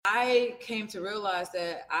I came to realize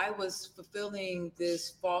that I was fulfilling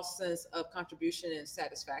this false sense of contribution and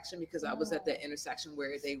satisfaction because I was at that intersection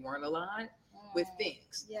where they weren't aligned with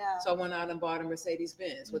things. Yeah. So I went out and bought a Mercedes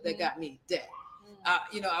Benz. What that got me debt.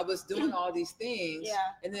 I was doing all these things. Yeah.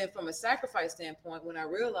 And then from a sacrifice standpoint, when I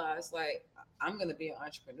realized like I'm going to be an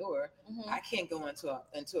entrepreneur, I can't go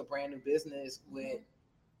into a brand new business with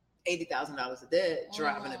 $80,000 of debt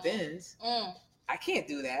driving a Benz. I can't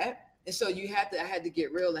do that. And so I had to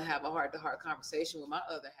get real and have a heart-to-heart conversation with my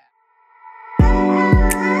other half.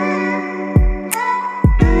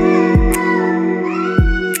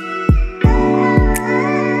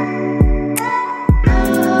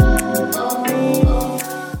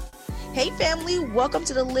 Hey family, welcome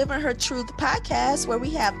to the Living Her Truth podcast, where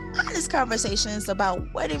we have honest conversations about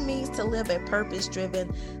what it means to live a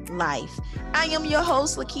purpose-driven life. I am your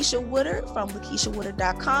host, Lakeisha Woodard from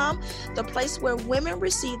LakeishaWoodard.com, the place where women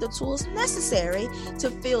receive the tools necessary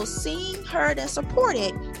to feel seen, heard, and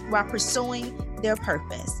supported while pursuing their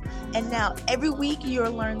purpose. And now every week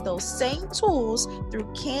you'll learn those same tools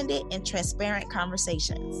through candid and transparent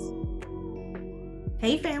conversations.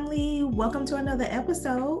 Hey family, welcome to another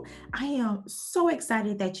episode. I am so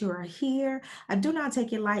excited that you are here. I do not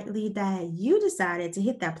take it lightly that you decided to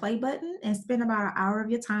hit that play button and spend about an hour of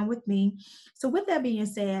your time with me. So with that being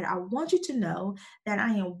said, I want you to know that I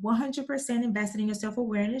am 100% invested in your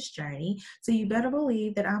self-awareness journey. So you better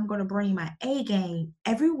believe that I'm going to bring my A game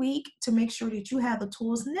every week to make sure that you have the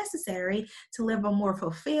tools necessary to live a more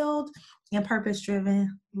fulfilled and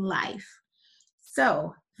purpose-driven life.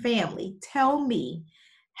 So family, tell me,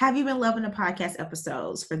 have you been loving the podcast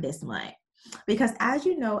episodes for this month? Because as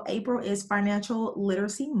you know, April is Financial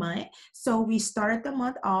Literacy Month. So we started the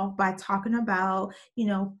month off by talking about,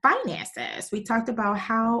 finances. We talked about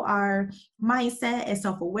how our mindset and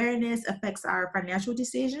self-awareness affects our financial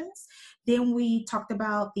decisions. Then we talked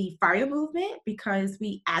about the FIRE movement, because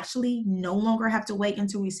we actually no longer have to wait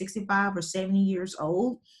until we're 65 or 70 years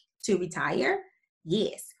old to retire.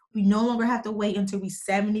 Yes. We no longer have to wait until we're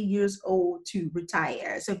 70 years old to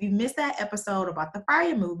retire. So if you missed that episode about the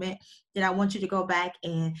FIRE movement, then I want you to go back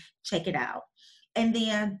and check it out. And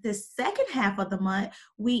then the second half of the month,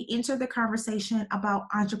 we enter the conversation about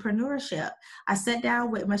entrepreneurship. I sat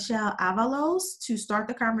down with Michelle Avalos to start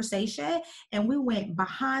the conversation, and we went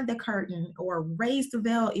behind the curtain, or raised the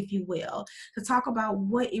veil, if you will, to talk about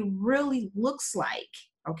what it really looks like,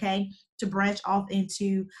 okay, to branch off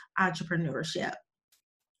into entrepreneurship.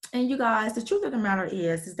 And you guys, the truth of the matter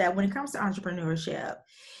is that when it comes to entrepreneurship,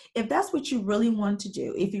 if that's what you really want to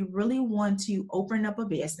do, if you really want to open up a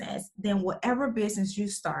business, then whatever business you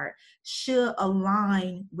start should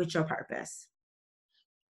align with your purpose.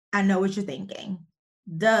 I know what you're thinking.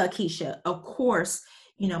 Duh, Keisha, of course,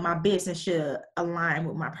 my business should align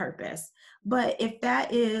with my purpose. But if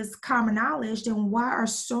that is common knowledge, then why are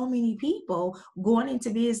so many people going into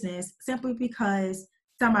business simply because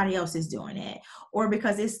somebody else is doing it, or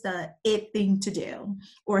because it's the it thing to do,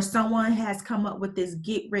 or someone has come up with this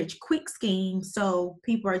get rich quick scheme, so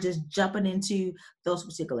people are just jumping into those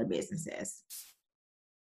particular businesses?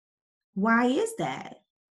 Why is that,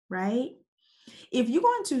 right? If you're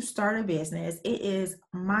going to start a business, it is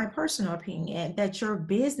my personal opinion that your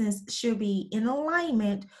business should be in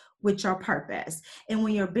alignment with your purpose. And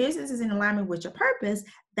when your business is in alignment with your purpose,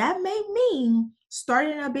 that may mean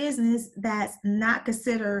starting a business that's not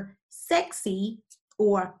considered sexy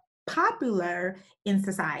or popular in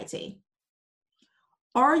society.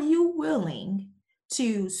 Are you willing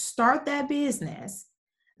to start that business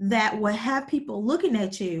that will have people looking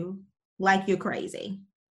at you like you're crazy?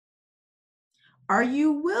 Are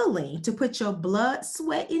you willing to put your blood,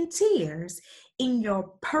 sweat, and tears in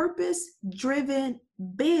your purpose-driven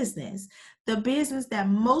business, the business that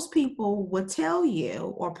most people would tell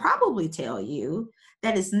you, or probably tell you,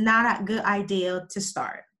 that it's not a good idea to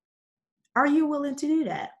start? Are you willing to do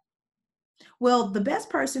that? Well, the best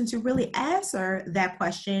person to really answer that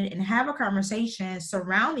question and have a conversation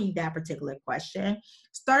surrounding that particular question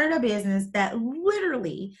started a business that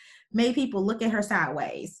literally made people look at her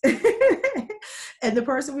sideways. And the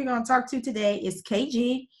person we're going to talk to today is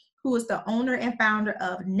KG, who is the owner and founder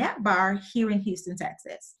of Nap Bar here in Houston,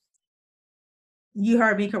 Texas. You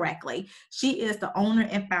heard me correctly. She is the owner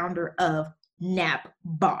and founder of Nap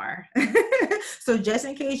Bar. So just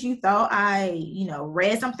in case you thought I,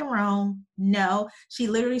 read something wrong, no, she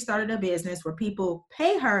literally started a business where people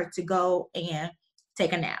pay her to go and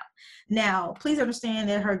take a nap. Now, please understand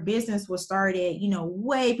that her business was started,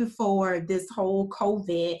 way before this whole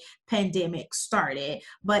COVID pandemic started,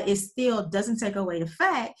 but it still doesn't take away the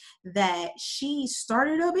fact that she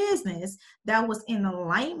started a business that was in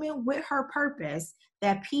alignment with her purpose,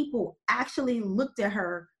 that people actually looked at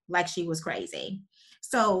her like she was crazy.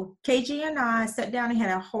 So KG and I sat down and had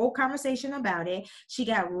a whole conversation about it. She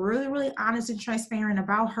got really, really honest and transparent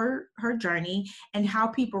about her journey and how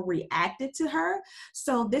people reacted to her.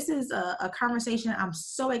 So this is a conversation I'm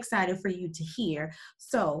so excited for you to hear.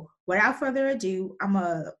 So without further ado, I'm going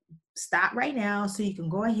to stop right now so you can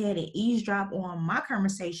go ahead and eavesdrop on my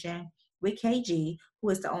conversation with KG, who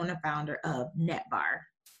is the owner founder of NetBar.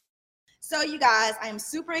 So you guys, I am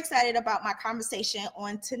super excited about my conversation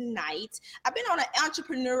on tonight. I've been on an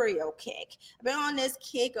entrepreneurial kick. I've been on this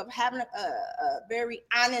kick of having a very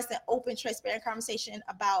honest and open, transparent conversation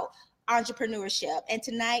about entrepreneurship. And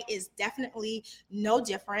tonight is definitely no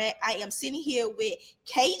different. I am sitting here with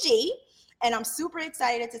KG, and I'm super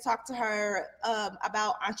excited to talk to her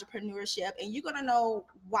about entrepreneurship, and you're gonna know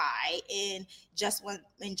why in just one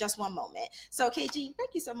moment. So, KG,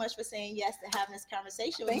 thank you so much for saying yes to having this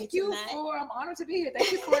conversation with me tonight. I'm honored to be here.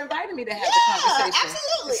 Thank you for inviting me to have the conversation.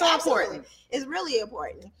 Absolutely, it's so absolutely. important. It's really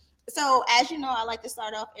important. So, as you know, I like to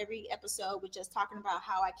start off every episode with just talking about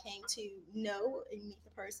how I came to know and meet the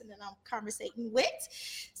person that I'm conversating with.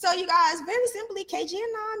 So, you guys, very simply, KG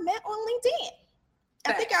and I met on LinkedIn.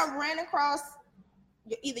 I think I ran across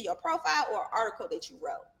either your profile or article that you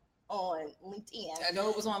wrote on LinkedIn. I know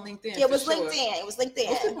it was on LinkedIn. It was LinkedIn. It was LinkedIn.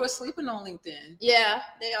 Most people are sleeping on LinkedIn. Yeah,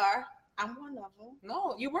 they are. I'm one of them.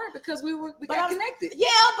 No, you weren't, because we got connected. Yeah,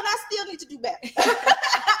 but I still need to do better.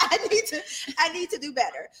 I need to do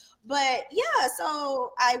better. But yeah,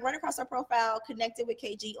 so I ran across her profile, connected with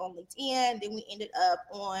KG on LinkedIn. Then we ended up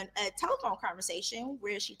on a telephone conversation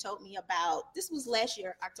where she told me about, this was last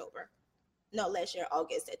year,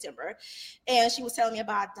 August, September. And she was telling me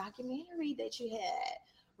about a documentary that you had,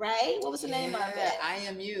 right? What was the name of it? I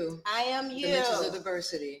Am You. I Am You. Dimensions of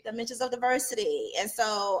Diversity. Dimensions of Diversity. And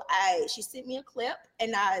so she sent me a clip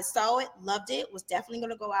and I saw it, loved it, was definitely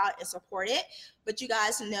going to go out and support it. But you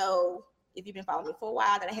guys know, if you've been following me for a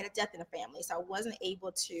while, that I had a death in the family. So I wasn't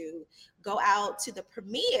able to go out to the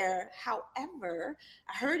premiere. However,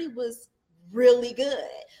 I heard it was really good.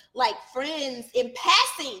 Like friends in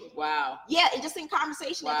passing. Wow. Yeah, and just in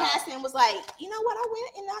conversation in passing was like, you know what? I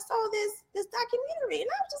went and I saw this documentary, and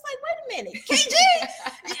I was just like, wait a minute, KG. She was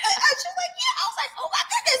like, yeah. I was like, oh my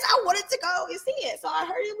goodness, I wanted to go and see it. So I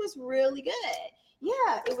heard it was really good.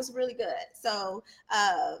 Yeah, it was really good. So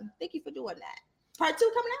thank you for doing that. Part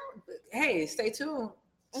 2 coming out. Hey, stay tuned.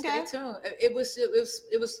 Okay. Stay tuned. It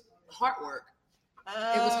was hard work.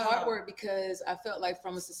 It was hard work because I felt like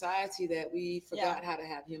from a society that we forgot how to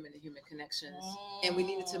have human to human connections, and we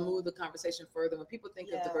needed to move the conversation further. When people think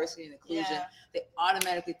of diversity and inclusion, they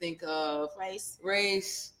automatically think of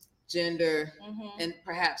race, gender, and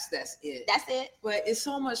perhaps that's it. But it's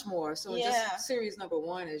so much more. So just series number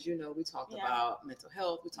 1, as you know, we talked about mental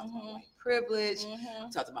health, we talked about white privilege,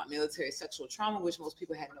 we talked about military sexual trauma, which most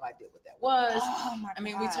people had no idea what that was.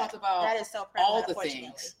 We talked about that is so all the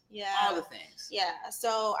things. All the things. Yeah.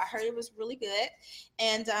 So I heard it was really good.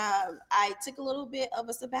 And I took a little bit of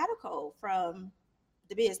a sabbatical from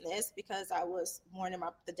the business because I was mourning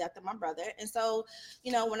the death of my brother. And so,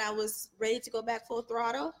 when I was ready to go back full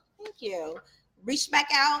throttle, thank you, reached back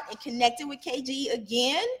out and connected with KG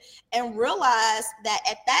again, and realized that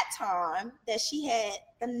at that time that she had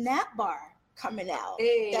the NetBar coming out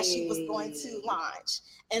that she was going to launch.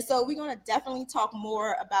 And so we're going to definitely talk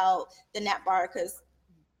more about the NetBar, because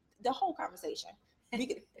the whole conversation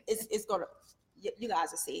is going to, you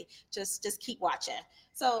guys will see. Just keep watching.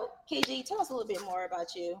 So KG, tell us a little bit more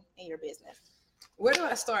about you and your business. Where do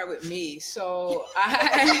I start with me? So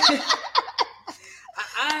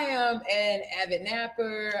I am an avid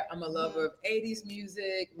napper. I'm a lover of 80s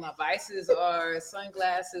music. My vices are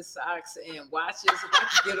sunglasses, socks, and watches. If I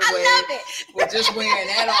can get away with just wearing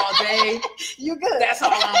that all day, you're good. That's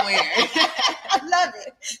all I'm wearing. I love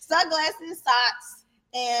it. Sunglasses, socks,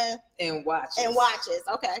 and watches.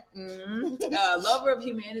 Okay. Lover of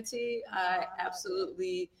humanity. I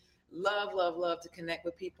absolutely love to connect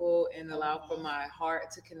with people and allow for my heart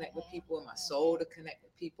to connect with people and my soul to connect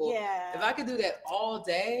with people. Yeah. If I could do that all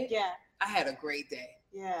day, I had a great day.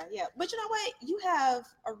 Yeah. But you know what? You have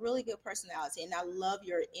a really good personality, and I love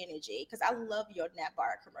your energy, because I love your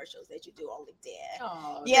NetBar commercials that you do on LinkedIn.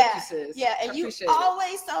 Oh, yeah. Thank you, sis. Yeah, and you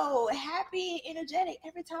always so happy and energetic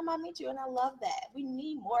every time I meet you, and I love that. We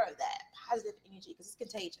need more of that positive energy because it's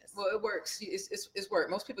contagious. Well, it works. It's work.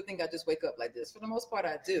 Most people think I just wake up like this. For the most part,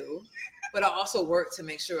 I do, but I also work to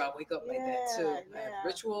make sure I wake up like that too. I have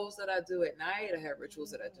rituals that I do at night. I have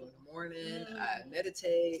rituals that I do in the morning. I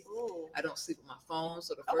meditate. I don't sleep with my phone.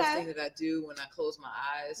 So the first thing that I do when I close my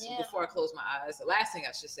eyes, before I close my eyes, the last thing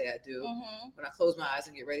I should say I do when I close my eyes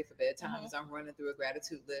and get ready for bedtime is I'm running through a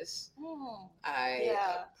gratitude list. I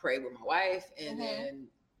pray with my wife, and then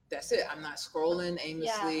that's it. I'm not scrolling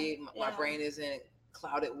aimlessly. My brain isn't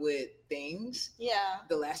clouded with things.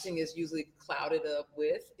 The last thing is usually clouded up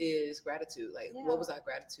with is gratitude. Like, what was I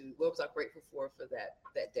grateful for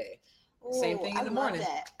that day? Same thing in the morning.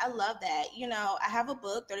 I love that. You know, I have a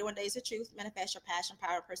book, 31 Days of Truth, Manifest Your Passion,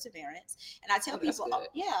 Power, and Perseverance. And I tell people,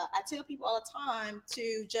 I tell people all the time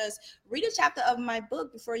to just read a chapter of my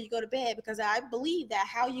book before you go to bed, because I believe that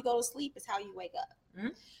how you go to sleep is how you wake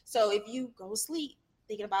up. So if you go to sleep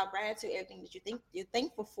thinking about gratitude, everything that you're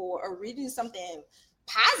thankful for, or reading something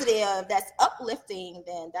positive that's uplifting,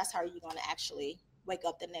 then that's how you're going to actually wake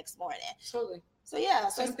up the next morning. Totally. So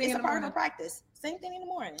it's a part of the practice. Same thing in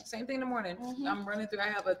the morning. I'm running through. I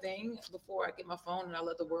have a thing before I get my phone, and I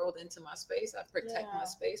let the world into my space. I protect my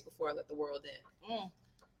space before I let the world in.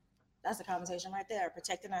 That's a conversation right there.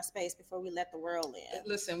 Protecting our space before we let the world in.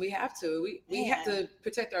 Listen, we have to. We have to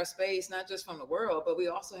protect our space, not just from the world, but we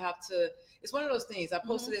also have to. It's one of those things. I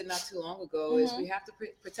posted it not too long ago. Is we have to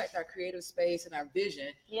protect our creative space and our vision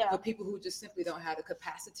for people who just simply don't have the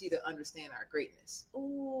capacity to understand our greatness.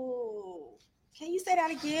 Ooh. Can you say that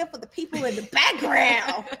again for the people in the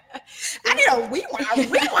background? I need a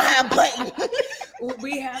rewind button.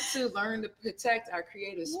 We have to learn to protect our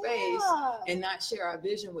creative space and not share our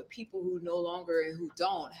vision with people who no longer and who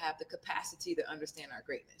don't have the capacity to understand our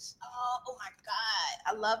greatness. Oh my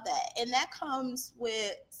God. I love that. And that comes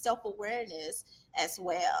with self-awareness as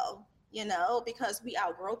well, you know, because we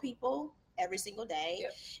outgrow people every single day.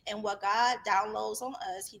 And what God downloads on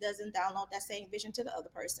us, he doesn't download that same vision to the other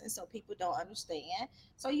person. So people don't understand.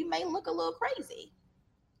 So you may look a little crazy,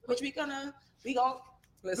 which we gonna talk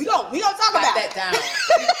about that down.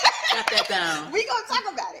 Got that down. We gonna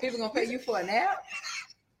talk about it. People gonna pay you for a nap?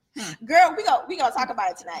 Girl, we gonna talk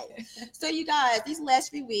about it tonight. So you guys, these last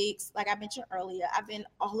few weeks, like I mentioned earlier, I've been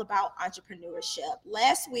all about entrepreneurship.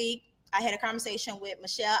 Last week, I had a conversation with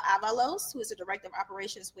Michelle Avalos, who is the director of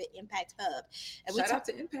operations with Impact Hub. And Shout out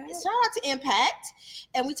to Impact.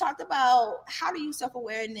 And we talked about how to use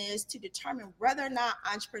self-awareness to determine whether or not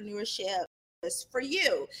entrepreneurship is for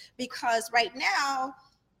you. Because right now,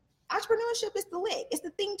 entrepreneurship is the lick. It's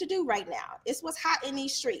the thing to do right now. It's what's hot in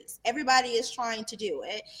these streets. Everybody is trying to do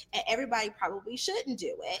it, and everybody probably shouldn't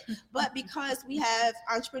do it. But because we have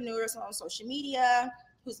entrepreneurs on social media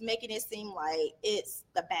who's making it seem like it's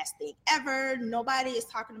the best thing ever, nobody is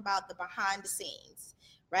talking about the behind the scenes,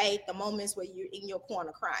 right? The moments where you're in your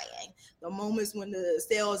corner crying, the moments when the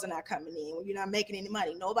sales are not coming in, when you're not making any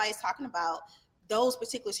money. Nobody's talking about those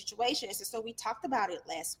particular situations. And so we talked about it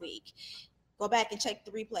last week. Go back and check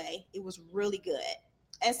the replay. It was really good.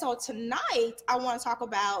 And so tonight I want to talk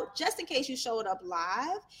about, just in case you showed up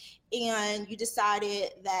live and you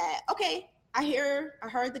decided that, okay, I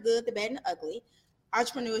heard the good, the bad, and the ugly.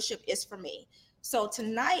 Entrepreneurship is for me. So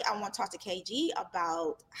tonight I want to talk to KG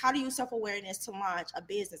about how to use self-awareness to launch a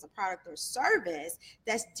business, a product, or service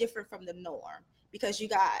that's different from the norm. Because you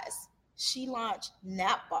guys, she launched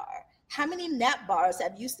Nap Bar. How many nap bars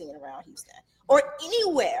have you seen around Houston? Or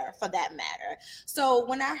anywhere for that matter? So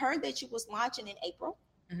when I heard that you was launching in April,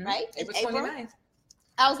 right? April 29th.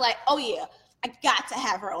 I was like, oh yeah, I got to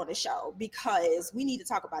have her on the show because we need to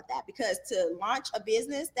talk about that. Because to launch a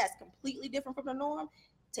business that's completely different from the norm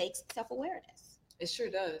takes self-awareness. It sure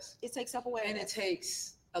does. It takes self-awareness. And it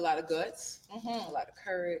takes a lot of guts, a lot of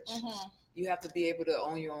courage. You have to be able to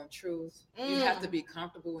own your own truth. You have to be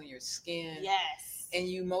comfortable in your skin. Yes. And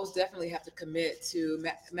you most definitely have to commit to,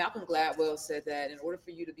 Malcolm Gladwell said that in order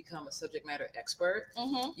for you to become a subject matter expert,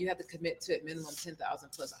 you have to commit to at minimum 10,000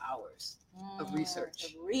 plus hours of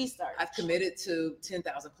research. I've committed to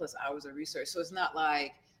 10,000 plus hours of research. So it's not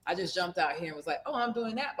like I just jumped out here and was like, oh, I'm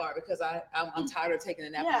doing Nap Bar because I'm tired of taking a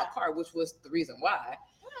nap in my car, which was the reason why.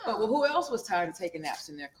 But who else was tired of taking naps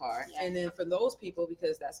in their car? And then for those people,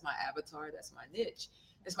 because that's my avatar, that's my niche,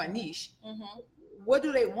 it's my niche, what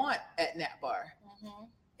do they want at Nap Bar?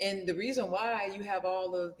 And the reason why you have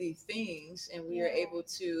all of the things and we are able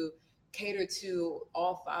to cater to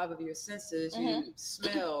all 5 of your senses, you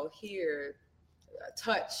smell, hear,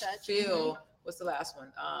 touch, feel, what's the last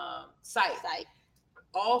one? Sight.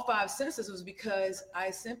 All 5 senses was because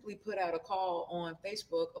I simply put out a call on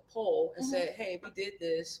Facebook, a poll, and said, hey, we did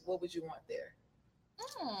this, what would you want there?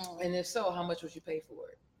 And if so, how much would you pay for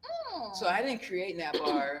it? So I didn't create Nap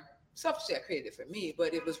Bar. Selfishly, I created it for me,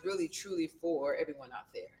 but it was really truly for everyone out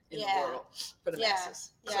there in the world, for the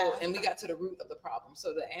masses. So, and we got to the root of the problem.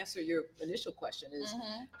 So to answer your initial question is,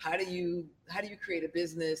 how do you create a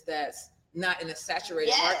business that's not in a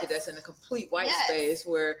saturated market, that's in a complete white space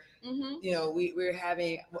where you know we're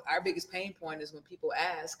having our biggest pain point is when people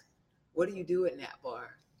ask, what do you do at Nap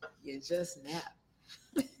Bar? You just nap.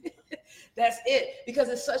 That's it, because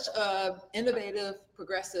it's such a innovative,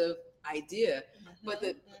 progressive idea. But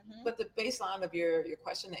the baseline of your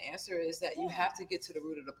question to answer is that you have to get to the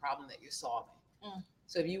root of the problem that you're solving.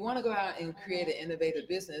 So if you want to go out and create an innovative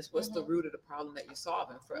business, what's the root of the problem that you're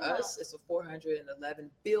solving? For us, it's a $411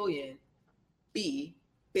 billion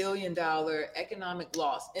economic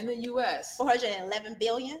loss in the U.S. 411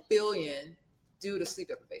 billion due to sleep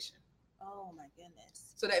deprivation. Oh my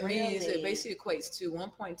goodness! So that means it basically equates to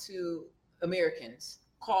 1.2 Americans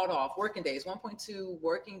called off working days. 1.2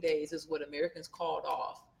 working days is what Americans called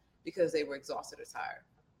off because they were exhausted or tired.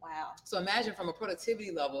 Wow. So imagine from a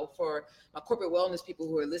productivity level for my corporate wellness people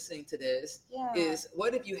who are listening to this is,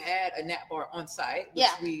 what if you had a Nap Bar on site, which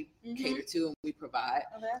we cater to and we provide,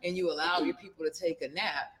 and you allow your people to take a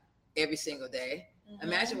nap every single day.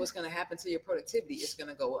 Imagine what's going to happen to your productivity. It's going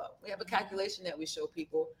to go up. We have a calculation that we show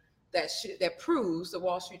people that proves the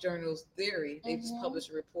Wall Street Journal's theory. They just published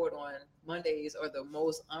a report on Mondays are the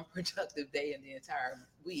most unproductive day in the entire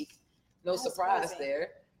week. No surprise there.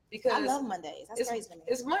 Because I love Mondays. That's crazy to me.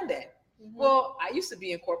 It's Monday. Well, I used to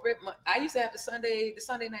be in corporate. I used to have the Sunday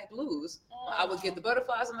night blues. I would get the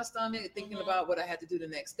butterflies in my stomach, thinking about what I had to do the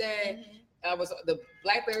next day. The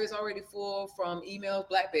BlackBerry is already full from emails.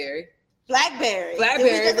 BlackBerry. Did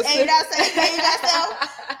we just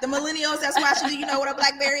the millennials that's watching, do you know what a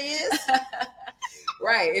BlackBerry is?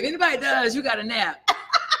 Right. If anybody does, you got a nap.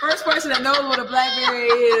 First person that knows what a BlackBerry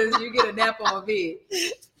is, you get a nap on me.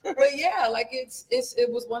 But yeah, like it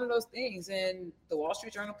was one of those things. And the Wall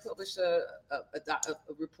Street Journal published a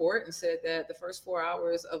report and said that the first 4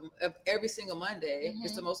 hours of every single Monday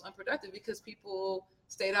is the most unproductive because people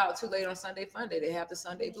stayed out too late on Sunday fun day. They have the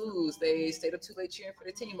Sunday blues. They stayed up too late cheering for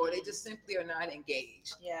the team, or they just simply are not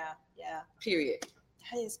engaged. Yeah. Period.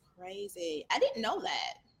 That is crazy. I didn't know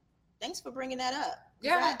that. Thanks for bringing that up.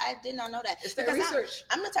 Yeah, I did not know that. It's the research.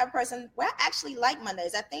 I'm the type of person where I actually like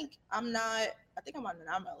Mondays. I think I'm an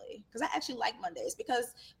anomaly because I actually like Mondays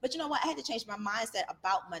but you know what? I had to change my mindset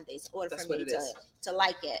about Mondays in order for me to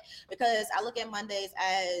like it, because I look at Mondays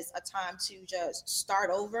as a time to just start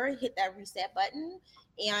over, hit that reset button.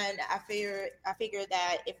 And I figure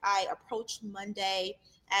that if I approach Monday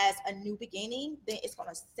as a new beginning, then it's going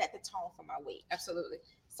to set the tone for my week. Absolutely.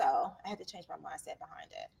 So I had to change my mindset behind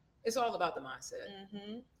it. It's all about the mindset.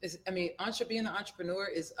 Being an entrepreneur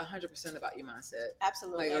is 100% about your mindset.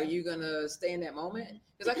 Absolutely. Like, are you gonna stay in that moment?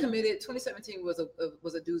 Because I committed. 2017 was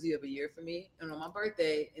a doozy of a year for me, and on my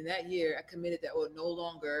birthday in that year, I committed that I would no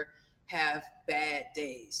longer have bad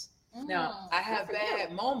days. Now I have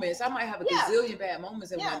bad moments. I might have a gazillion bad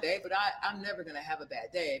moments in one day, but I'm never gonna have a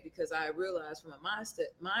bad day because I realize from a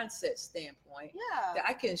mindset standpoint that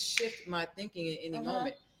I can shift my thinking in any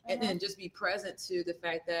moment. And then just be present to the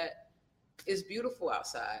fact that it's beautiful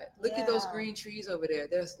outside. Look at those green trees over there.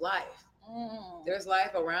 There's life. There's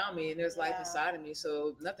life around me and there's life inside of me.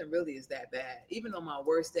 So nothing really is that bad. Even on my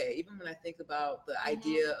worst day, even when I think about the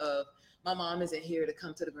idea of my mom isn't here to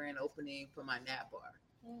come to the grand opening for my Nap Bar.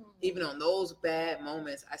 Even on those bad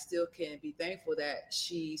moments, I still can be thankful that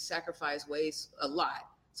she sacrificed waste a lot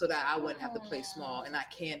so that I wouldn't have to play small and I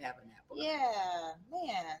can have a Nap Bar. Yeah,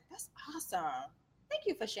 man, that's awesome. Thank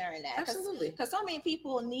you for sharing that. Absolutely. Because so many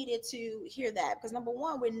people needed to hear that. Because number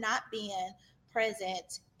one, we're not being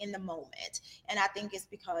present in the moment. And I think it's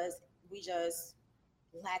because we just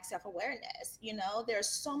lack self-awareness. You know, there's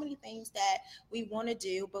so many things that we want to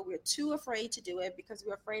do, but we're too afraid to do it because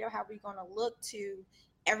we're afraid of how we're going to look to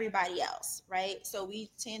everybody else, right? So we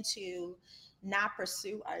tend to not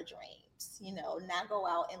pursue our dreams. You know, not go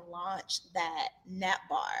out and launch that Nap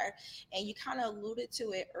Bar. And you kind of alluded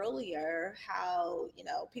to it earlier, how, you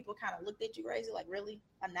know, people kind of looked at you crazy, like, really,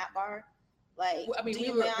 a Nap Bar? Like, well, I mean,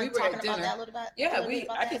 we were at dinner.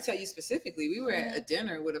 I can tell you specifically, we were at a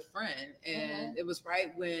dinner with a friend, and it was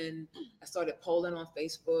right when I started polling on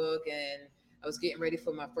Facebook and I was getting ready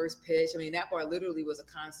for my first pitch. I mean, Nap Bar literally was a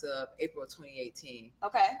concept April of 2018.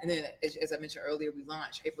 Okay. And then, as I mentioned earlier, we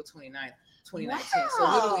launched April 29th, 2019. Wow. So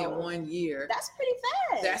literally in 1 year. That's pretty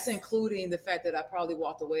fast. That's including the fact that I probably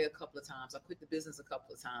walked away a couple of times. I quit the business a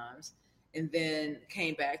couple of times and then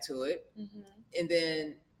came back to it. And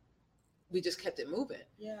then we just kept it moving.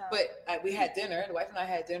 Yeah. But we had dinner. The wife and I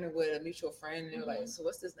had dinner with a mutual friend, and they were like, "So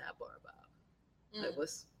what's this Nap Bar about? Like,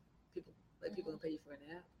 Like people can pay you for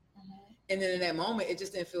a nap. And then in that moment, it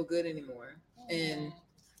just didn't feel good anymore. And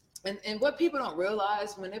what people don't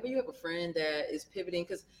realize, whenever you have a friend that is pivoting,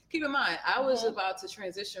 because keep in mind, I was about to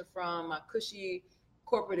transition from my cushy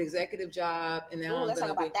corporate executive job, and now let's talk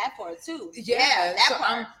about that part too. Yeah,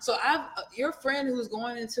 your friend who's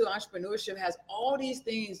going into entrepreneurship has all these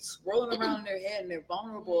things swirling around in their head, and they're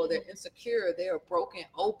vulnerable, they're insecure, they are broken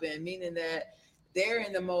open, meaning that they're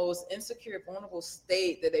in the most insecure, vulnerable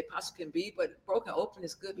state that they possibly can be. But broken open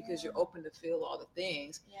is good because you're open to feel all the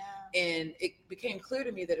things. And it became clear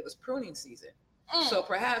to me that it was pruning season. So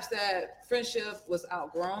perhaps that friendship was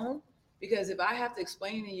outgrown, because if I have to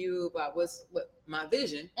explain to you about what my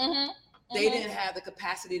vision, they didn't have the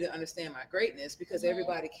capacity to understand my greatness, because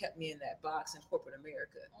everybody kept me in that box in corporate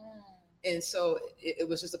America. And so it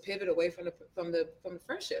was just a pivot away from the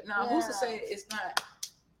friendship. Now, who's to say it's not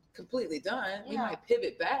completely done? We might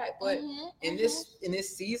pivot back, but in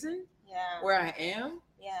this season where I am,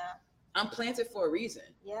 I'm planted for a reason.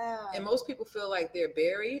 And most people feel like they're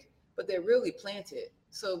buried, but they're really planted.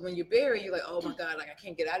 So when you're buried, you're like, oh my God, like I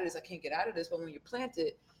can't get out of this. But when you're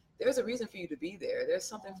planted, there's a reason for you to be there. There's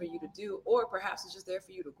something for you to do, or perhaps it's just there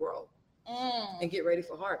for you to grow and get ready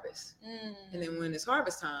for harvest. And then when it's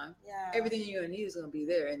harvest time, everything you're gonna need is gonna be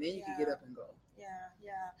there, and then you can get up and go.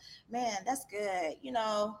 Man, that's good.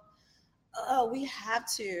 We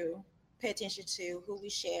have to pay attention to who we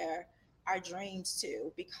share our dreams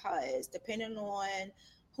to, because depending on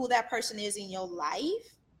who that person is in your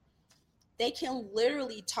life, they can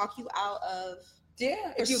literally talk you out of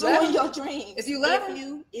pursuing your dreams. If you let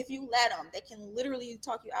them, they can literally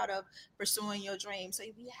talk you out of pursuing your dreams. So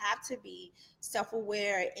we have to be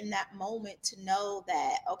self-aware in that moment to know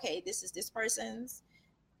that, okay, this is this person's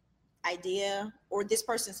idea or this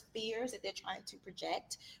person's fears that they're trying to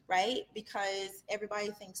project, right? Because everybody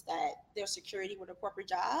thinks that their security with a corporate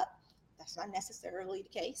job, that's not necessarily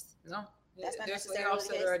the case. No, that's not necessarily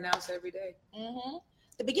the case. That are announced every day.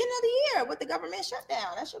 The beginning of the year with the government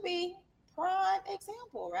shutdown, that should be prime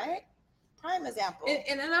example, right? Prime example.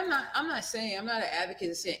 And I'm not an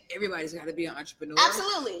advocate of saying everybody's got to be an entrepreneur.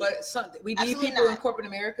 Absolutely. But we need people in corporate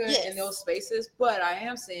America in those spaces. But I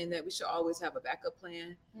am saying that we should always have a backup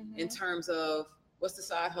plan in terms of what's the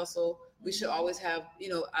side hustle. We should always have,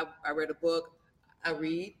 I read a book,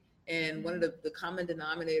 and one of the common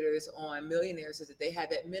denominators on millionaires is that they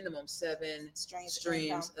have at minimum 7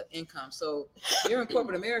 streams of income. So if you're in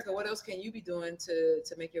corporate America, what else can you be doing to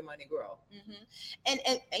make your money grow?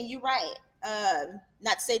 And you're right.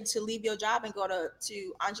 Not to say to leave your job and go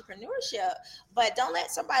to entrepreneurship, but don't let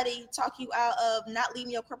somebody talk you out of not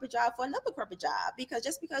leaving your corporate job for another corporate job, because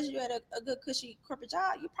just because you're at a good cushy corporate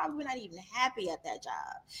job, you're probably not even happy at that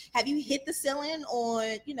job. Have you hit the ceiling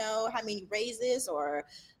on, how many raises or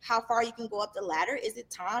how far you can go up the ladder? Is it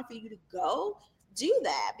time for you to go do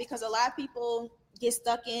that? Because a lot of people get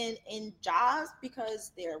stuck in jobs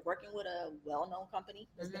because they're working with a well-known company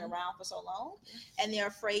that's been around for so long, and they're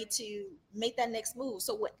afraid to make that next move.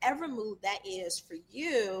 So whatever move that is for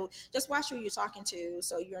you, just watch who you're talking to,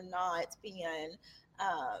 so you're not being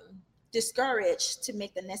discouraged to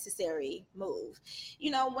make the necessary move.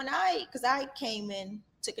 Because I came in,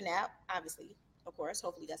 took a nap, obviously, of course,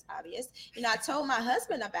 hopefully that's obvious. I told my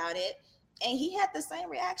husband about it, and he had the same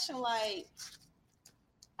reaction, like,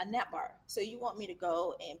 a nap bar. So you want me to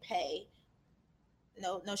go and pay?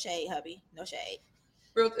 No shade, hubby. No shade.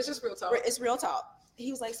 It's just real talk. It's real talk. He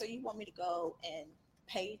was like, so you want me to go and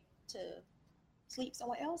pay to sleep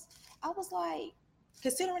somewhere else? I was like,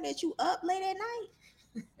 considering that you up late at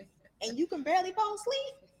night and you can barely fall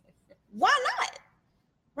asleep, why not?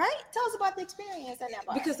 Right? Tell us about the experience at nap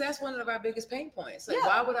bar. Because that's one of our biggest pain points. Like,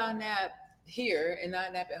 why would I nap here and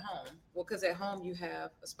not nap at home? Well, because at home you have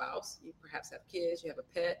a spouse, you perhaps have kids, you have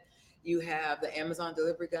a pet, you have the Amazon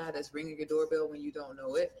delivery guy that's ringing your doorbell when you don't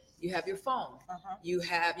know it, you have your phone, you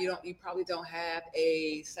probably don't have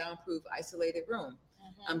a soundproof isolated room.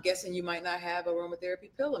 I'm guessing you might not have a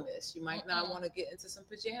aromatherapy pillow mist. You might not want to get into some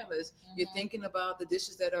pajamas. You're thinking about the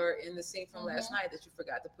dishes that are in the sink from last night that you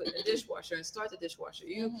forgot to put in the dishwasher and start the dishwasher.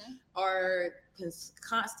 You are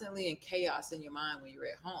constantly in chaos in your mind when you're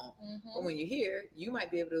at home. But when you're here, you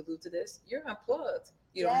might be able to allude to this. You're unplugged.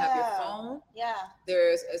 You don't have your phone.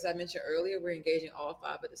 There's, as I mentioned earlier, we're engaging all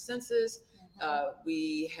 5 of the senses.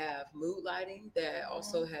 We have mood lighting that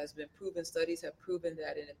also has been proven. Studies have proven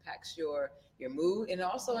that it impacts your mood, and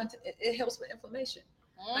also it helps with inflammation.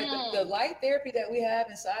 Like the light therapy that we have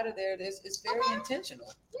inside of there is very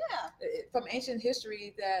intentional. From ancient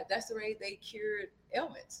history, that's the way they cured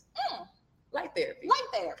ailments. light therapy.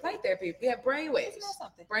 Light therapy. We have brain waves.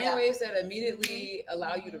 Brain waves that immediately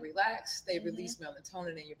allow you to relax. They release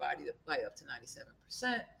melatonin in your body by up to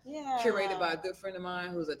 97%. Yeah. Curated by a good friend of mine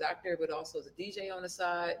who's a doctor, but also is a DJ on the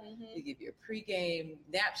side. They give you a pregame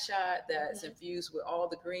nap shot that's infused with all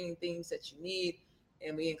the green things that you need.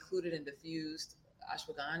 And we included and diffused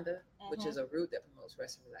ashwagandha, which is a root that promotes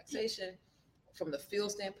rest and relaxation. From the feel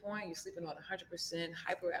standpoint, you're sleeping on 100%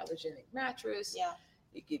 hypoallergenic mattress. Yeah.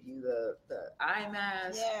 It give you the eye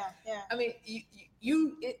mask. Yeah. I mean,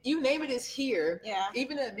 you name it is here. Yeah.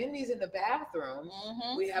 Even the amenities in the bathroom,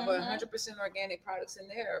 we have 100% organic products in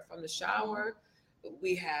there. From the shower,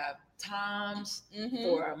 we have Tom's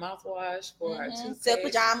for our mouthwash, for our toothpaste.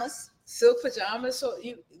 Silk pajamas. So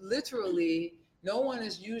you literally, no one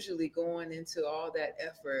is usually going into all that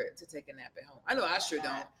effort to take a nap at home. I know I sure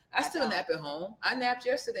don't. I still nap at home. I napped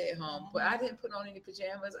yesterday at home, but I didn't put on any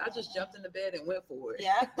pajamas. I just jumped in the bed and went for it.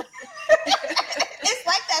 Yeah. It's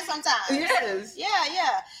like that sometimes. Yes.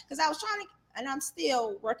 Yeah. Because I was trying to, and I'm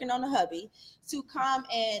still working on the hubby to come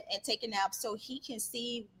and take a nap so he can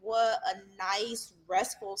see what a nice,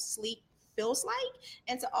 restful sleep feels like,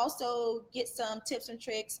 and to also get some tips and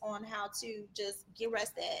tricks on how to just get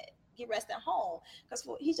rest at home. Because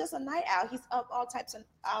he's just a night owl. He's up all types of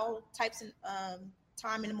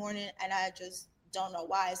time in the morning, and I just don't know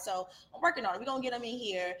why. So I'm working on it. We're gonna get him in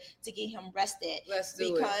here to get him rested. Let's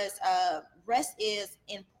do because rest is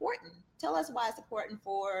important. Tell us why it's important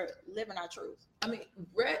for living our truth. I mean,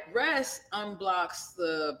 rest unblocks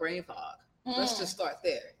the brain fog. Let's just start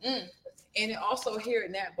there. And it also here at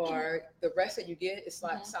Nap Bar, the rest that you get is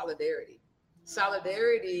like solidarity.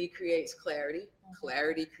 Solidarity creates clarity.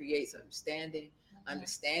 Clarity creates understanding.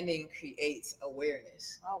 Understanding creates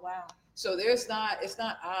awareness. Oh wow. So it's not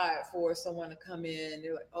odd for someone to come in.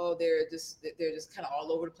 They're like, oh, they're just kind of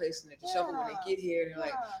all over the place, and they're disheveled when they get here. And they're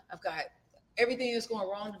like, I've got everything that's going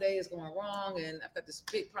wrong today is going wrong, and I've got this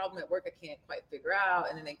big problem at work I can't quite figure out.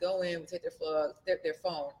 And then they go in, we take their plug, their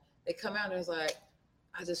phone. They come out and it's like,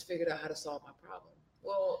 I just figured out how to solve my problem.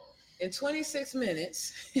 Well, in 26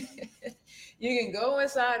 minutes, you can go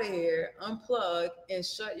inside of here, unplug, and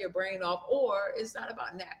shut your brain off. Or it's not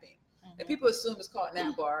about napping. And people assume it's called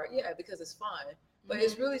Nap Bar, because it's fun. But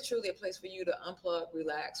it's really truly a place for you to unplug,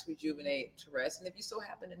 relax, rejuvenate, to rest. And if you so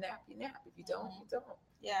happen to nap, you nap. If you don't, you don't.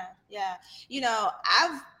 Yeah. You know,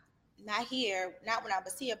 I've not when I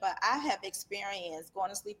was here, but I have experienced going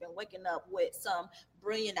to sleep and waking up with some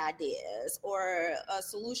brilliant ideas or a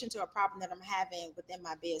solution to a problem that I'm having within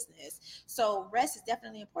my business. So rest is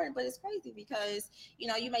definitely important, but it's crazy because, you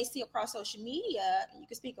know, you may see across social media, and you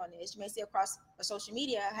can speak on this, you may see across social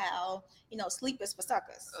media how, you know, sleep is for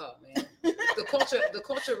suckers. Oh man. The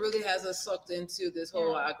culture really has us sucked into this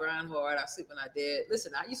whole I grind hard, I sleep when I'm dead.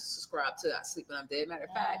 Listen, I used to subscribe to I sleep when I'm dead. Matter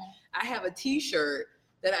of fact, I have a t-shirt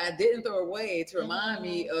that I didn't throw away to remind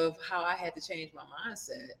me of how I had to change my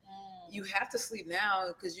mindset. You have to sleep now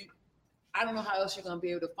because I don't know how else you're going to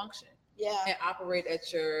be able to function and operate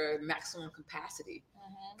at your maximum capacity.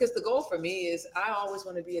 Because the goal for me is I always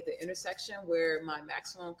want to be at the intersection where my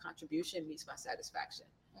maximum contribution meets my satisfaction.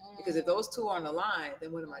 Because if those two are on the line,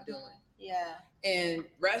 then what am I doing? Yeah. And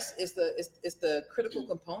rest is the critical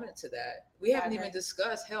component to that. We haven't even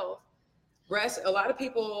discussed health. Rest, a lot of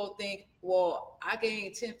people think, well, I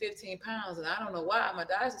gained 10, 15 pounds and I don't know why. My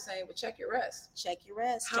diet's the same, but check your rest.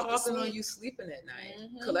 How often are you sleeping at night?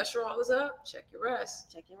 Cholesterol is up? Check your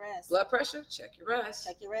rest. Blood pressure? Check your rest.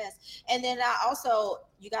 And then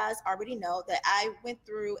you guys already know that I went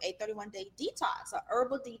through a 31-day detox, an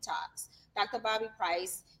herbal detox. Dr. Bobby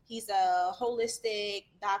Price, he's a holistic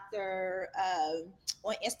doctor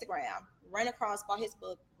on Instagram. Ran across his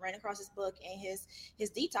book and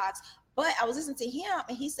his detox. But I was listening to him,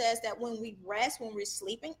 and he says that when we rest, when we're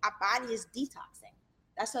sleeping, our body is detoxing.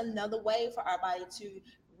 That's another way for our body to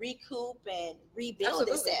recoup and rebuild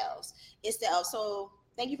itself. So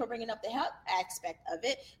thank you for bringing up the health aspect of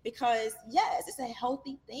it, because yes, it's a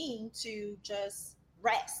healthy thing to just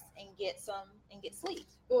rest and get sleep.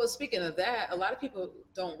 Well, speaking of that, a lot of people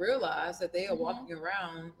don't realize that they are walking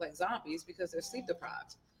around like zombies because they're sleep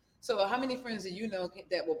deprived. So how many friends do you know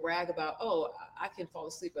that will brag about, oh, I can fall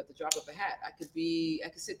asleep at the drop of a hat. I could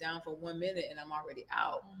sit down for 1 minute and I'm already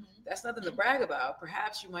out. That's nothing to brag about.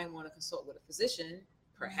 Perhaps you might want to consult with a physician.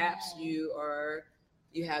 Perhaps you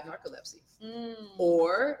have narcolepsy,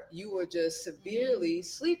 or you were just severely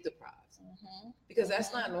sleep deprived, because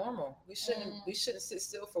that's not normal. We shouldn't sit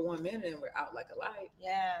still for 1 minute and we're out like a light.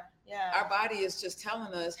 Yeah. Our body is just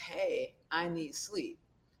telling us, hey, I need sleep.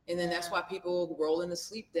 And then that's why people roll into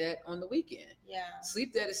sleep debt on the weekend.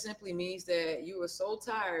 Sleep debt simply means that you are so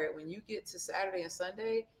tired when you get to Saturday and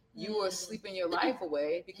Sunday, You are sleeping your life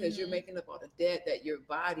away because you're making up all the debt that your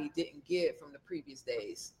body didn't get from the previous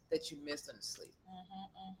days that you missed on the sleep.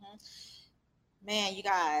 Man, you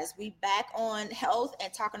guys, we back on health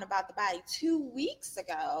and talking about the body. 2 weeks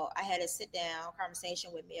ago, I had a sit-down conversation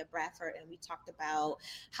with Mia Bradford, and we talked about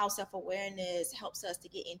how self-awareness helps us to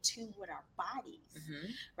get in tune with our bodies,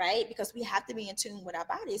 right? Because we have to be in tune with our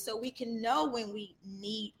bodies so we can know when we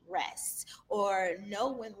need rest or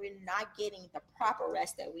know when we're not getting the proper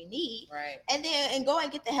rest that we need, right? And go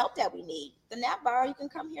and get the help that we need. The Nap Bar, you can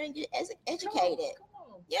come here and get educated.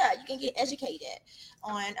 Yeah, you can get educated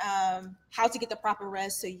on how to get the proper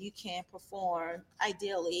rest so you can perform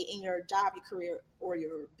ideally in your job, your career, or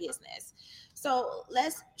your business. So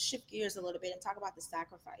let's shift gears a little bit and talk about the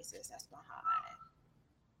sacrifices that's behind.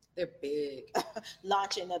 They're big.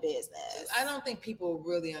 Launching a business. I don't think people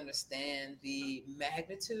really understand the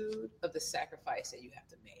magnitude of the sacrifice that you have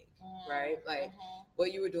to make, right? Like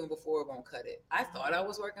what you were doing before won't cut it. I thought I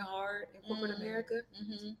was working hard in corporate America.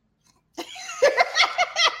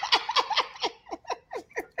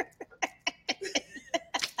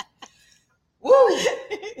 Woo!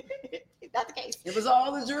 Not the case. It was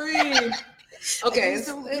all a dream. Okay. Hey,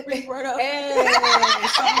 something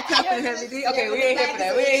company heavy D. Okay, we ain't here for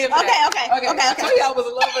that. Okay. I told you I was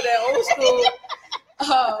in love with that old school.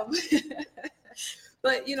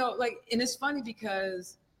 But and it's funny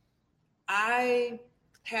because I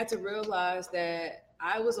had to realize that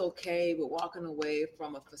I was okay with walking away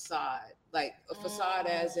from a facade, like a facade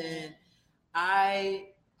as in I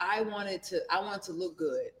wanted to look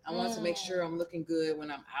good. I wanted to make sure I'm looking good when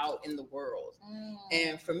I'm out in the world.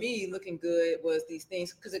 And for me, looking good was these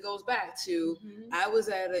things, because it goes back to I was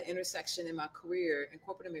at an intersection in my career in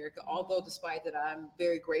corporate America, although despite that I'm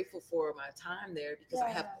very grateful for my time there because I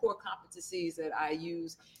have core competencies that I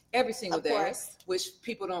use every single day, which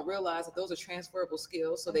people don't realize that those are transferable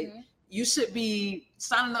skills. So you should be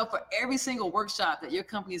signing up for every single workshop that your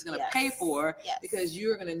company is going to pay for because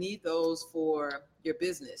you're going to need those for your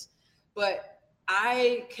business. But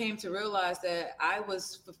I came to realize that I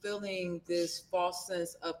was fulfilling this false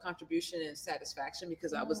sense of contribution and satisfaction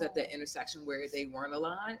because I was at that intersection where they weren't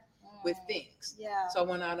aligned with things. So I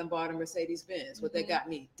went out and bought a Mercedes-Benz. What they got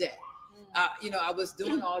me? Debt. I was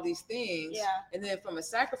doing all these things. And then from a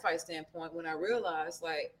sacrifice standpoint, when I realized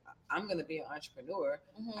like I'm going to be an entrepreneur,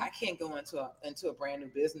 I can't go into a brand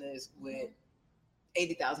new business with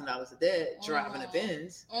 $80,000 a debt driving a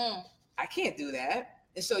Benz. I can't do that.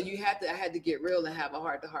 And so I had to get real and have a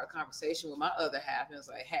heart-to-heart conversation with my other half. And it's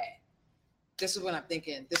like, hey, this is what I'm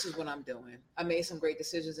thinking. This is what I'm doing. I made some great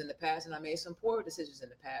decisions in the past and I made some poor decisions in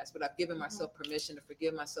the past, but I've given myself permission to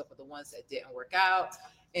forgive myself for the ones that didn't work out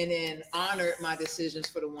and then honored my decisions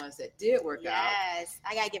for the ones that did work out. Yes,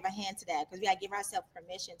 I got to give a hand to that because we got to give ourselves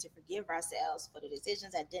permission to forgive ourselves for the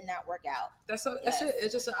decisions that did not work out. That's it.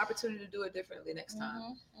 It's just an opportunity to do it differently next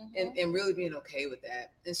time and really being okay with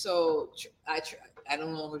that. And so I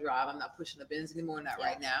don't no longer drive. I'm not pushing the Benz anymore. Not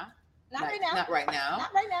right now. Not right now.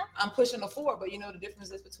 I'm pushing a Ford, but you know the difference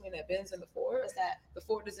is between that Benz and the Ford? What's that? The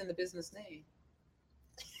Ford is in the business name.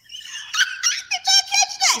 Did y'all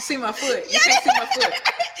catch that? You see my foot. You can't see my foot.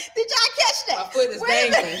 Did y'all catch that? My foot is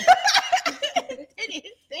dangling.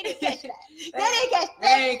 They didn't catch that. They didn't catch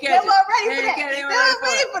that. They weren't ready for that. They weren't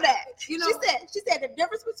ready for that. She said the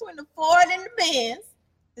difference between the Ford and the Benz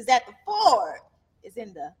is that the Ford is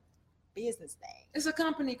in the business name. It's a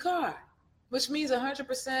company car, which means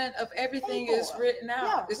 100% of everything is written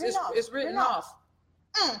out. It's written off.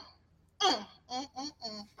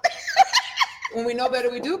 When we know better,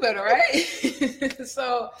 we do better, right?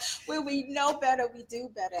 So when we know better, we do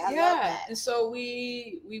better. I love that. And so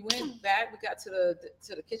we went back. We got to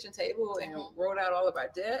the kitchen table and wrote out all of our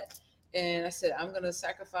debt. And I said, I'm going to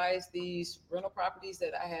sacrifice these rental properties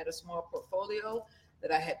that I had a small portfolio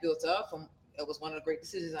that I had built up from. It was one of the great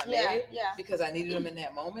decisions I made because I needed them in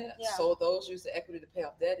that moment. Sold those, used the equity to pay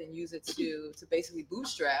off debt, and use it to basically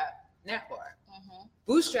bootstrap Nap Bar.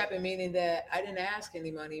 Bootstrapping meaning that I didn't ask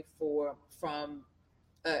any money from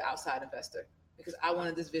an outside investor because I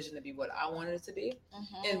wanted this vision to be what I wanted it to be.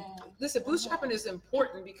 And listen, bootstrapping is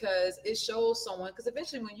important because it shows someone, because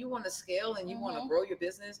eventually when you want to scale and you want to grow your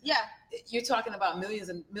business, you're talking about millions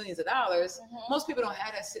and millions of dollars. Most people don't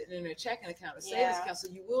have that sitting in their checking account or savings account, so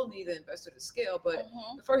you will need an investor to scale. But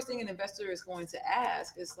the first thing an investor is going to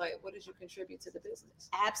ask is like, what did you contribute to the business?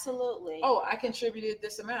 Absolutely. Oh, I contributed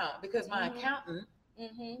this amount because my accountant,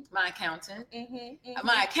 my accountant.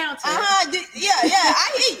 I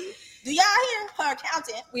hear you. Do y'all hear her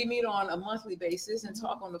accountant? We meet on a monthly basis and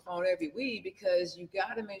talk on the phone every week because you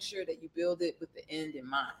got to make sure that you build it with the end in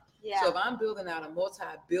mind. Yeah. So if I'm building out a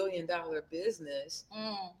multi-billion-dollar business,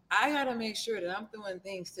 I got to make sure that I'm doing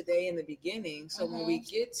things today in the beginning. So when we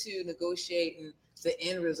get to negotiating the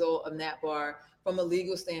end result of NAPBAR from a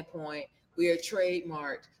legal standpoint, we are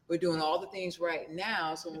trademarked. We're doing all the things right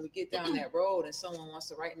now. So when we get down that road and someone wants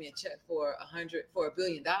to write me a check for $1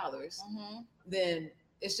 billion, then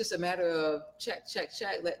it's just a matter of check,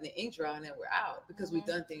 letting the ink dry, and then we're out because we've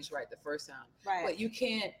done things right the first time. Right. But you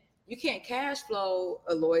can't cash flow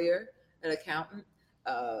a lawyer, an accountant,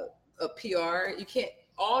 a PR. You can't,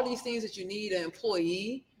 all these things that you need, an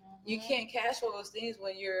employee. You can't cash flow those things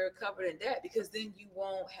when you're covered in debt, because then you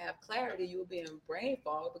won't have clarity. You will be in brain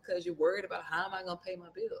fog because you're worried about how am I going to pay my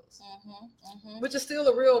bills, which is still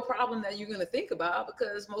a real problem that you're going to think about,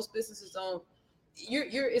 because most businesses don't.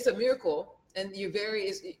 It's a miracle, and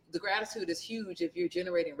the gratitude is huge if you're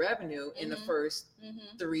generating revenue in the first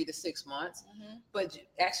 3 to 6 months, but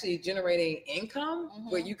actually generating income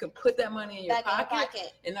where you can put that money in your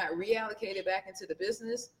pocket and not reallocate it back into the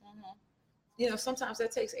business. Sometimes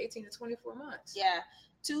that takes 18 to 24 months. Yeah.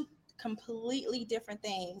 Two completely different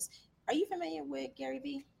things. Are you familiar with Gary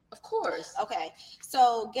Vee? Of course. Okay.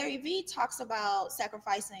 So Gary Vee talks about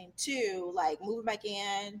sacrificing too, like moving back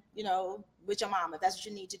in, with your mom, if that's what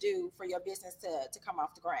you need to do for your business to come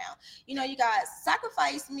off the ground. You got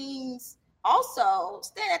sacrifice means also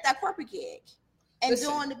staying at that corporate gig and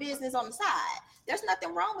doing the business on the side. There's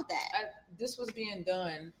nothing wrong with that. This was being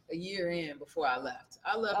done a year in before I left.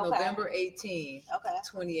 I left November 18,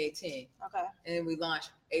 2018. Okay. And then we launched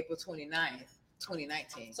April 29th,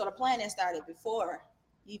 2019. So the planning started before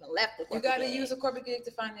you even left the corporate gig. You got to use a corporate gig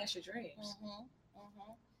to finance your dreams.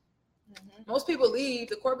 Most people leave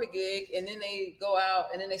the corporate gig and then they go out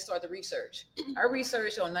and then they start the research. I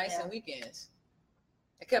researched on nights and weekends.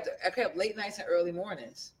 I kept late nights and early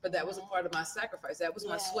mornings, but that was a part of my sacrifice. That was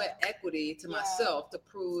my sweat equity to myself to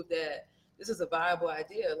prove that this is a viable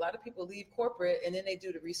idea. A lot of people leave corporate and then they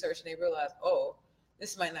do the research and they realize, oh,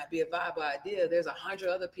 this might not be a viable idea. There's 100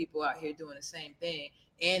 other people out here doing the same thing,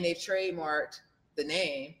 and they've trademarked the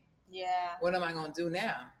name. Yeah. What am I going to do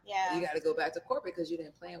now? Yeah. You got to go back to corporate because you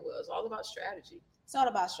didn't plan well. It's all about strategy. It's all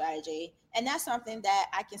about strategy. And that's something that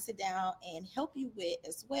I can sit down and help you with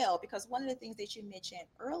as well, because one of the things that you mentioned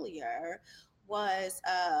earlier was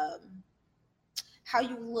how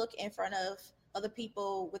you look in front of other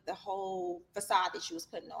people with the whole facade that you was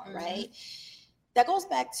putting on, right? That goes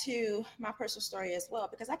back to my personal story as well,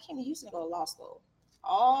 because I came to Houston to go to law school.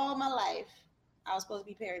 All my life, I was supposed to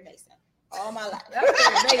be Perry Mason. All my life.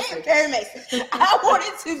 Perry Mason. I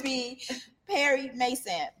wanted to be Perry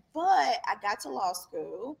Mason. But I got to law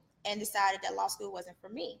school and decided that law school wasn't for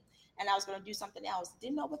me. And I was going to do something else.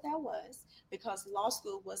 Didn't know what that was, because law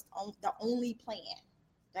school was the only plan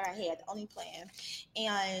that I had, the only plan.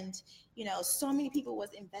 And, so many people was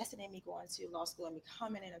invested in me going to law school and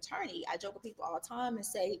becoming an attorney. I joke with people all the time and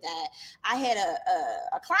say that I had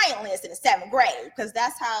a client list in the 7th grade, because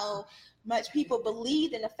that's how much people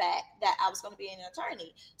believed in the fact that I was going to be an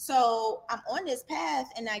attorney. So I'm on this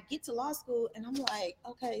path and I get to law school and I'm like,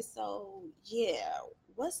 okay, so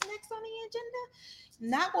what's next on the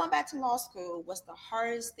agenda? Not going back to law school was the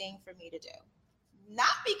hardest thing for me to do. Not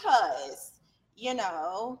because,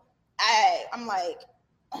 I'm like,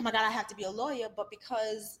 oh my God, I have to be a lawyer, but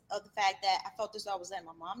because of the fact that I felt as though I was letting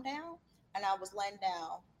my mom down and I was letting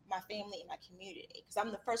down my family and my community. Because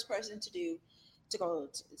I'm the first person to go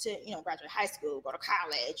to graduate high school, go to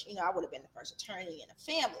college. I would have been the first attorney in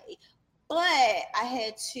the family. But I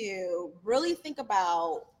had to really think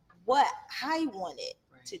about what I wanted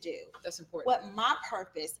to do. That's important. What my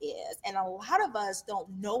purpose is. And a lot of us don't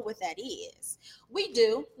know what that is. We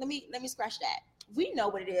do. Let me scratch that. We know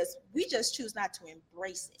what it is. We just choose not to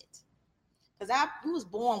embrace it. Because we was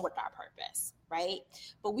born with our purpose, right?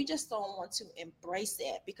 But we just don't want to embrace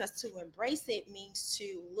it, because to embrace it means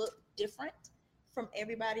to look different from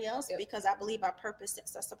everybody else. Yep. Because I believe our purpose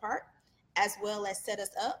sets us apart, as well as set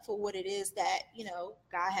us up for what it is that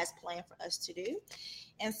God has planned for us to do.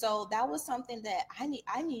 And so that was something that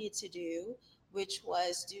I needed to do, which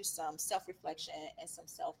was do some self-reflection and some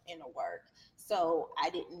self-inner work, so I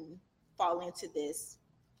didn't fall into this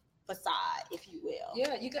facade, if you will.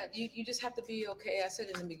 Yeah, you just have to be okay. I said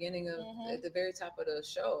in the beginning of at the very top of the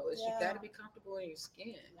show, is you got to be comfortable in your skin.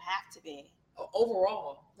 You have to be.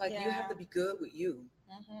 Overall, you have to be good with you,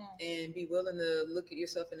 and be willing to look at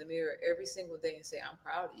yourself in the mirror every single day and say, I'm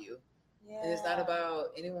proud of you. Yeah. And it's not about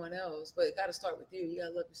anyone else, but it got to start with you. You got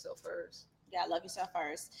to love yourself first. You got to love yourself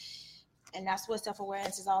first. And that's what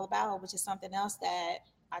self-awareness is all about, which is something else that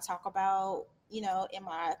I talk about, in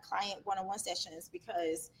my client one-on-one sessions,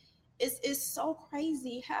 because it's so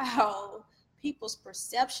crazy how people's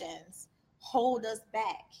perceptions hold us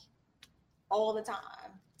back all the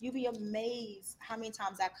time. You'd be amazed how many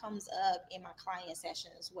times that comes up in my client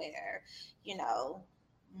sessions where, you know,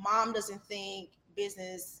 mom doesn't think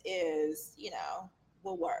business is, you know,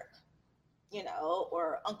 will work, you know,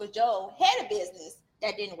 or Uncle Joe had a business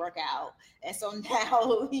that didn't work out, and so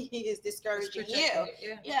now he is discouraging you.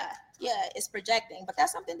 Yeah, it's projecting, but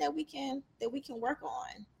that's something that we can work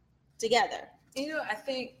on together. You know, I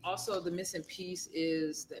think also the missing piece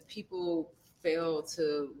is that people fail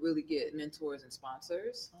to really get mentors and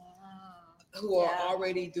sponsors who are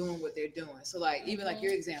already doing what they're doing. So like, even like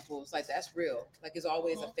your examples, like that's real. Like it's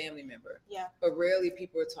always a family member. Yeah. But rarely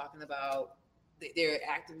people are talking about they're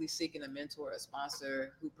actively seeking a mentor, a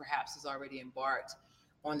sponsor who perhaps has already embarked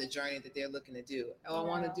on the journey that they're looking to do. Oh, I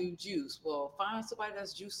want to do juice. Well, find somebody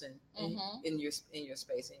that's juicing in your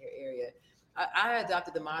space, in your area. I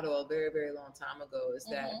adopted the motto a very, very long time ago is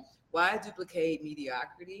that why duplicate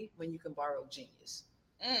mediocrity when you can borrow genius?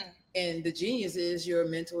 And the genius is your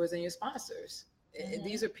mentors and your sponsors. And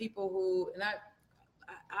these are people who, and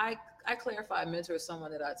I clarify, a mentor is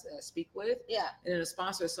someone that I speak with. Yeah. And then a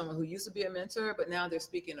sponsor is someone who used to be a mentor, but now they're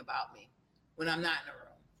speaking about me when I'm not in the room.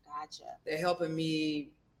 Gotcha. They're helping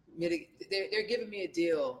me they're giving me a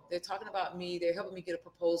deal. They're talking about me. They're helping me get a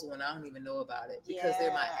proposal when I don't even know about it because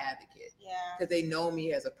they're my advocate. Yeah. Because they know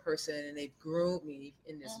me as a person and they've groomed me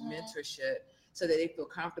in this mentorship so that they feel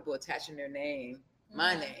comfortable attaching their name,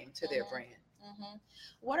 my name, to their brand.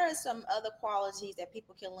 What are some other qualities that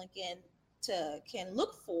people can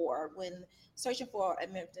look for when searching for a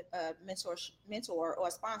mentor or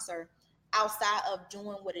a sponsor outside of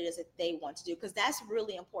doing what it is that they want to do? Because that's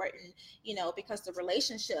really important, you know, because the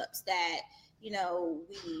relationships that, you know,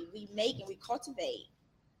 we make and we cultivate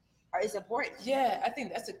is important. Yeah, I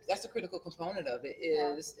think that's a critical component of it.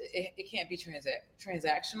 Is it can't be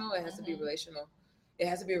transactional. It has to be relational. It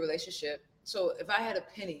has to be a relationship. So if I had a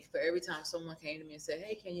penny for every time someone came to me and said,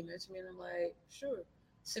 "Hey, can you mentor me?" and I'm like, "Sure.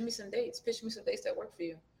 Send me some dates. Pitch me some dates that work for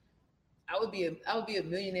you." I would be a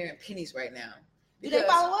millionaire in pennies right now. Do they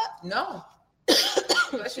follow up? No.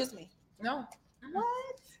 Excuse me. No.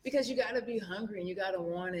 What? Because you got to be hungry and you got to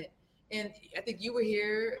want it. And I think you were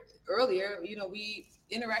here earlier. You know,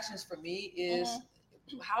 interactions for me is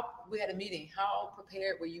how we had a meeting. How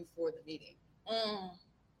prepared were you for the meeting?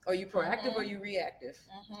 Are you proactive or are you reactive?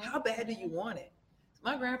 How bad do you want it?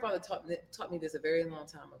 My grandfather taught me this a very long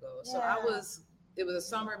time ago. So it was a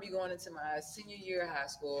summer of me going into my senior year of high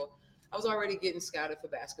school. I was already getting scouted for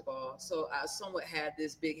basketball. So I somewhat had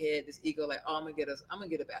this big head, this ego, like, oh, I'm gonna get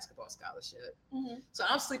a basketball scholarship. So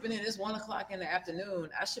I'm sleeping in. It's 1:00 in the afternoon.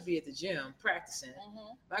 I should be at the gym practicing.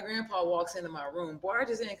 My grandpa walks into my room,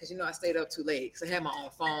 barges in, because, you know, I stayed up too late. Because I had my own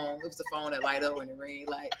phone. It was the phone that light up when it ring.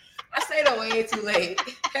 Like, I stayed up way too late.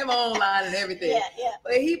 Had my own line and everything. Yeah.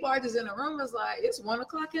 But he barges in the room. Was like, it's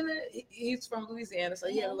 1:00 in it. He's from Louisiana, so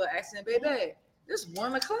he had a little accent. Baby, it's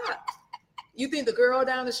 1:00. You think the girl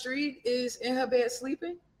down the street is in her bed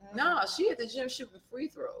sleeping? No, she at the gym shooting free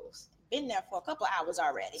throws. Been there for a couple of hours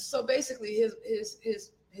already. So basically,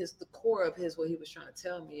 the core of what he was trying to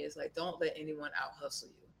tell me is like, don't let anyone out hustle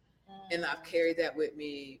you. And I've carried that with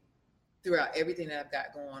me throughout everything that I've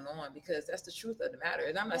got going on, because that's the truth of the matter.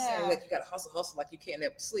 And I'm not saying like you got to hustle like you can't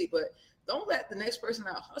ever sleep, but don't let the next person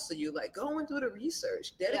out hustle you. Like, go and do the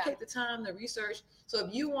research, dedicate the time to research. So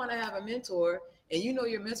if you want to have a mentor and you know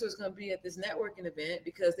your mentor is going to be at this networking event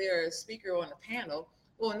because they're a speaker on the panel,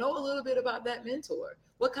 well, know a little bit about that mentor.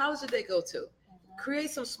 What college did they go to?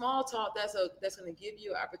 Create some small talk that's going to give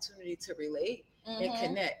you an opportunity to relate and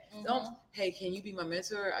connect. Don't, hey, can you be my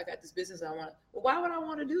mentor? I got this business I want. Well, why would I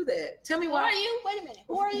want to do that? Tell me why. Who are you? Wait a minute.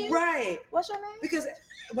 Who are you? Right. What's your name? Because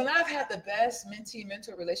when I've had the best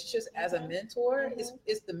mentee-mentor relationships as a mentor,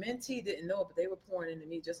 it's the mentee didn't know it, but they were pouring into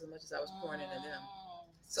me just as much as I was pouring into them.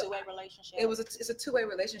 So two-way relationship. It's a two-way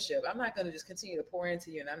relationship. I'm not going to just continue to pour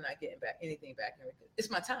into you and I'm not getting back anything back. It's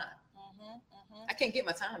my time. I can't get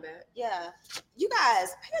my time back. Yeah. You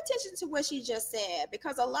guys, pay attention to what she just said,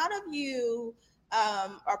 because a lot of you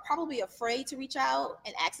are probably afraid to reach out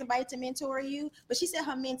and ask somebody to mentor you. But she said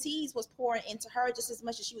her mentees was pouring into her just as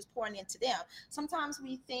much as she was pouring into them. Sometimes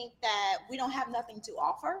we think that we don't have nothing to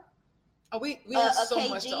offer. Oh, we have so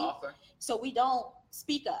much to offer. So we don't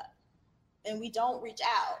speak up. And we don't reach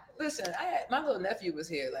out. Listen, my little nephew was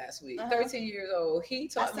here last week, 13 years old. He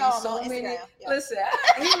taught me so many. Yeah. Listen,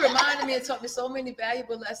 he reminded me and taught me so many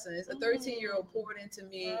valuable lessons. A 13-year-old poured into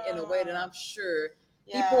me in a way that I'm sure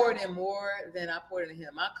he poured in more than I poured into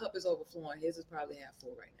him. My cup is overflowing. His is probably half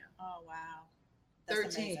full right now. Oh, wow. That's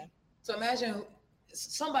 13. Amazing. So imagine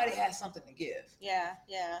somebody has something to give. Yeah.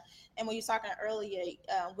 And when you were talking earlier,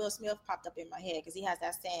 Will Smith popped up in my head because he has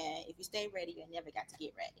that saying, if you stay ready, you never got to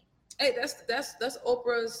get ready. Hey, that's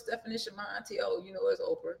Oprah's definition. My auntie, is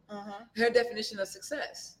Oprah. Her definition of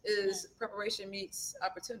success is preparation meets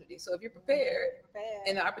opportunity. So if you're prepared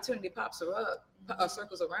and the opportunity pops her up, or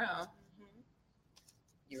circles around,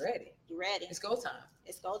 you're ready. You're ready. It's go time.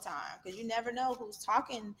 It's go time, because you never know who's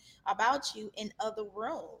talking about you in other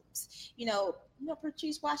rooms. You know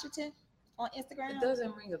Patrice Washington on Instagram? It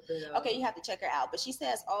doesn't ring a bell. Okay, you have to check her out. But she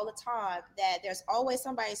says all the time that there's always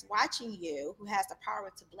somebody watching you who has the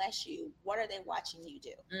power to bless you. What are they watching you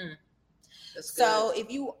do? That's so good.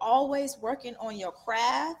 if you always working on your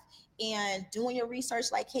craft and doing your research,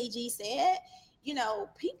 like KG said,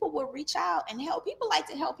 people will reach out and help. People like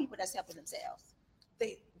to help people that's helping themselves.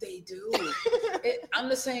 They do. I'm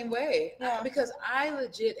the same way, because I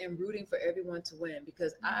legit am rooting for everyone to win,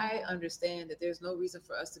 because I understand that there's no reason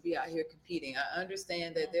for us to be out here competing. I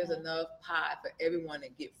understand that there's enough pie for everyone to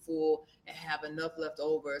get full and have enough left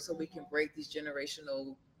over so we can break these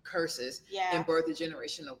generational curses and birth a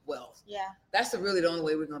generation of wealth. That's really the only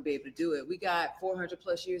way we're going to be able to do it. We got 400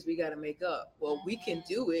 plus years we got to make up. Well, we can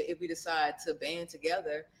do it if we decide to band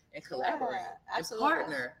together and collaborate and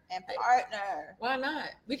partner. Why not?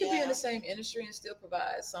 We can be in the same industry and still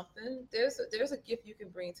provide something. There's a gift you can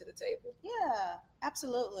bring to the table. Yeah,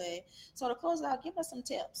 absolutely. So to close out, give us some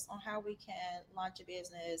tips on how we can launch a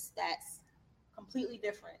business that's completely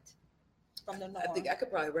different from the norm. I think I could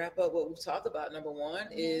probably wrap up what we've talked about. Number one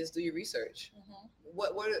is do your research.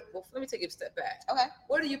 Well, let me take a step back. Okay.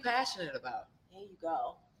 What are you passionate about? There you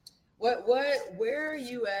go. Where are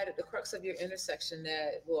you at the crux of your intersection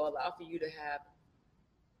that will allow for you to have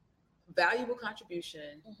valuable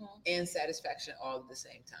contribution and satisfaction all at the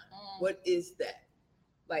same time? What is that?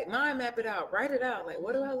 Like, mind map it out, write it out. Like,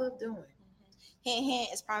 what do I love doing? Hint,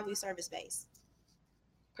 it's probably service-based.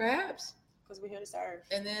 Perhaps. Because we're here to serve.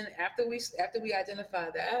 And then after we identify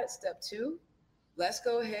that, step 2, let's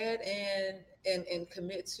go ahead and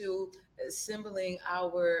commit to assembling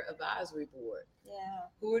our advisory board.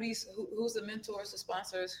 Who are these? Who's the mentors, the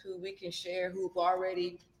sponsors who we can share,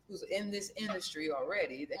 who's in this industry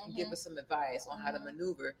already, that can give us some advice on how to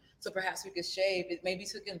maneuver. So perhaps we could shave it. Maybe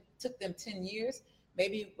took them 10 years.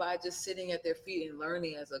 Maybe by just sitting at their feet and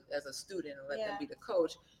learning as a student and let them be the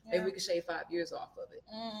coach, maybe we could shave 5 years off of it.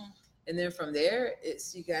 And then from there,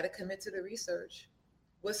 you got to commit to the research.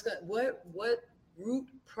 What root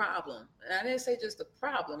problem? And I didn't say just the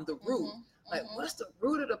problem, the root. Like, what's the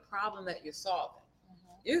root of the problem that you're solving?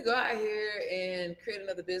 You go out here and create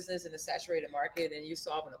another business in a saturated market and you're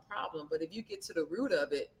solving a problem. But if you get to the root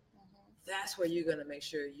of it, that's where you're going to make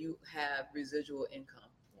sure you have residual income.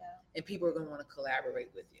 And people are going to want to collaborate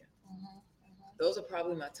with you. Those are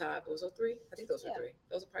probably my top. Those are 3. I think those are 3.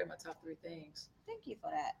 Those are probably my top 3 things. Thank you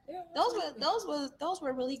for that. Yeah, those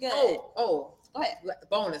were really good. Oh, go ahead.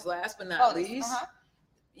 Bonus, last but not least,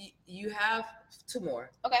 you have 2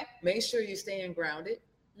 more. Okay. Make sure you're staying grounded.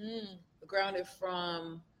 Grounded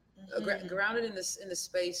grounded in the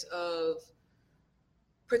space of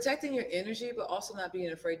protecting your energy, but also not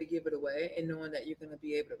being afraid to give it away and knowing that you're going to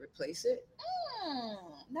be able to replace it.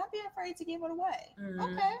 Not being afraid to give it away.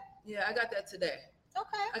 Okay. Yeah, I got that today.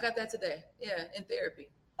 Okay. I got that today. Yeah, in therapy.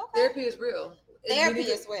 Okay. Therapy is real. Therapy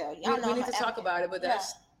as well. We need to talk about it, but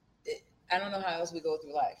I don't know how else we go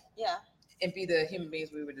through life. Yeah. And be the human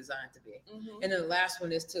beings we were designed to be. And then the last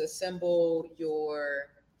one is to assemble your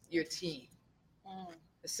team.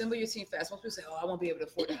 Assemble your team fast. Most people say, I won't be able to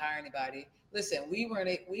afford to hire anybody. Listen, we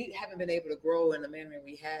haven't been able to grow in the manner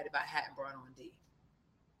we had if I hadn't brought on D.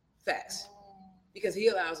 Facts. Because he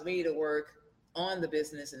allows me to work on the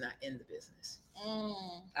business and not in the business.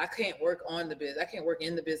 I can't work on the business. I can't work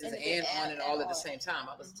in the business and on it all at the same time.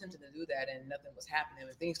 I was attempting to do that and nothing was happening.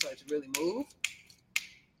 When things started to really move,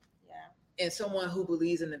 and someone who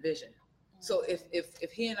believes in the vision. So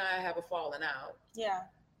if he and I have a falling out,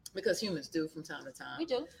 because humans do from time to time, we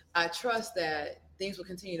do. I trust that things will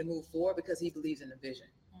continue to move forward because he believes in the vision.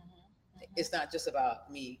 It's not just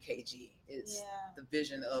about me, KG. It's the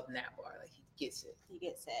vision of NAPBAR. Like, he gets it. He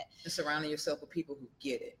gets it. And surrounding yourself with people who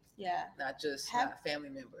get it. Yeah. Not just not a family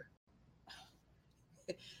member.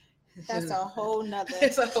 That's a whole nother.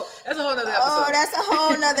 That's a whole nother episode. Oh, that's a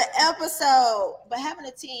whole nother episode. But having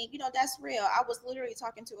a team, that's real. I was literally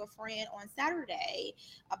talking to a friend on Saturday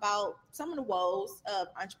about some of the woes of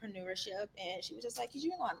entrepreneurship, and she was just like,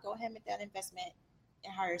 "You want to go ahead and make that investment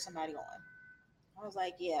and hire somebody on?" I was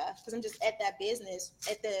like, "Yeah," because I'm just at that business,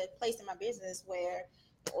 at the place in my business where,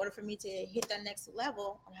 in order for me to hit that next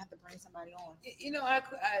level, I'm gonna have to bring somebody on.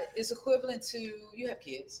 It's equivalent to, you have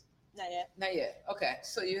kids. Not yet. Okay.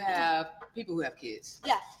 So you have people who have kids.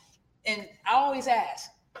 Yeah. And I always ask,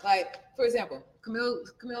 like, for example, Camille,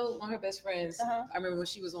 one of her best friends, I remember when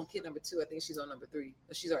she was on kid number 2, I think she's on number 3.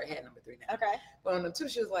 She's already had number 3 now. Okay. But on number 2,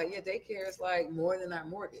 she was like, yeah, daycare is like more than our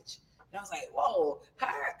mortgage. And I was like, whoa,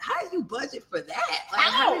 how do you budget for that? Like,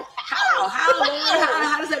 how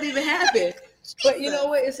does that even happen? But you know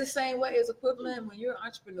what? It's the same way. It's equivalent when you're an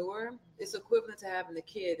entrepreneur. It's equivalent to having a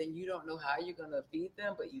kid and you don't know how you're going to feed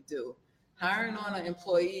them, but you do. Hiring on an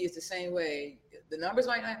employee is the same way. The numbers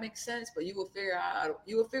might not make sense, but you will figure out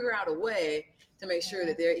a way to make sure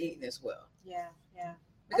that they're eating as well. Yeah.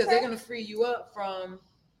 Because they're going to free you up from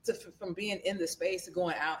being in the space to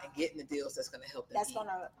going out and getting the deals that's going to help them. That's going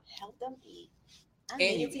to help them eat. I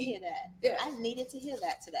needed to hear that. Yeah. I needed to hear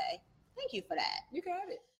that today. Thank you for that. You got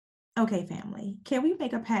it. Okay, family. Can we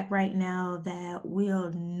make a pact right now that we'll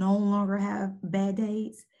no longer have bad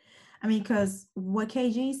days? I mean, because what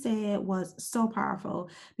KG said was so powerful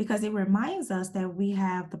because it reminds us that we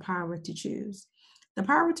have the power to choose. The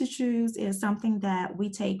power to choose is something that we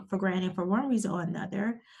take for granted for one reason or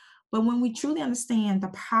another. But when we truly understand the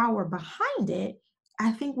power behind it,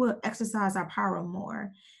 I think we'll exercise our power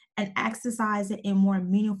more and exercise it in more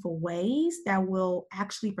meaningful ways that will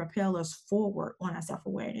actually propel us forward on our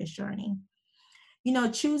self-awareness journey. You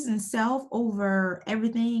know, choosing self over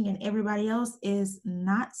everything and everybody else is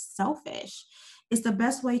not selfish. It's the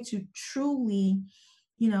best way to truly,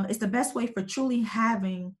 it's the best way for truly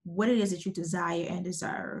having what it is that you desire and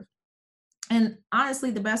deserve. And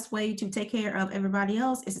honestly, the best way to take care of everybody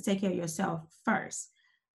else is to take care of yourself first.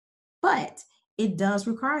 But it does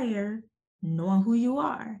require knowing who you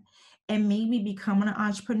are. And maybe becoming an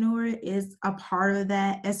entrepreneur is a part of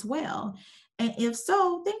that as well. And if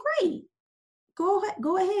so, then great. Go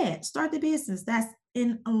ahead, start the business that's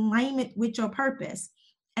in alignment with your purpose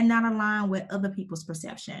and not aligned with other people's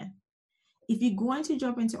perception. If you're going to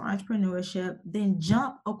jump into entrepreneurship, then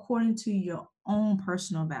jump according to your own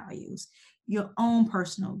personal values, your own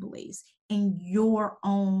personal beliefs, and your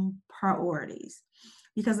own priorities.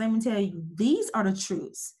 Because let me tell you, these are the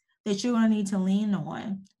truths that you're going to need to lean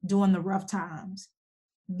on during the rough times.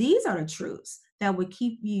 These are the truths that will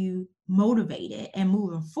keep you motivated and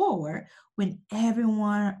moving forward when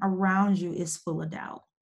everyone around you is full of doubt.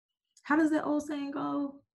 How does that old saying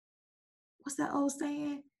go? What's that old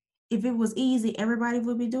saying? If it was easy, everybody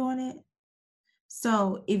would be doing it.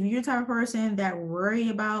 So if you're the type of person that worry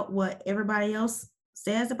about what everybody else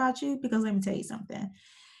says about you, because let me tell you something.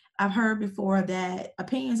 I've heard before that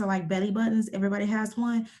opinions are like belly buttons. Everybody has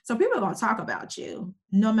one. So people are going to talk about you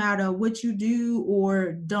no matter what you do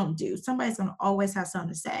or don't do. Somebody's going to always have something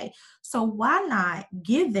to say. So why not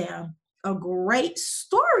give them a great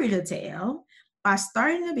story to tell by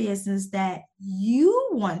starting a business that you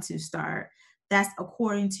want to start that's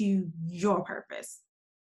according to your purpose?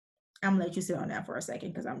 I'm going to let you sit on that for a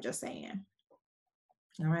second because I'm just saying.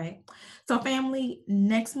 All right. So family,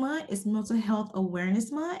 next month is Mental Health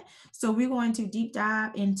Awareness Month. So we're going to deep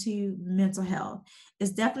dive into mental health.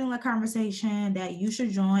 It's definitely a conversation that you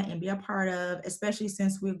should join and be a part of, especially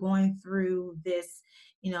since we're going through this,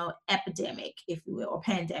 epidemic, if you will, or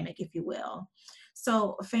pandemic, if you will.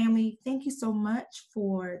 So family, thank you so much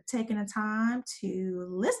for taking the time to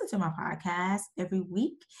listen to my podcast every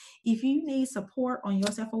week. If you need support on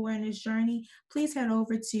your self-awareness journey, please head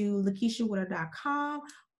over to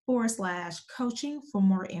LakeishaWitter.com/coaching for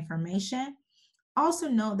more information. Also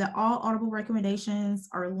note that all Audible recommendations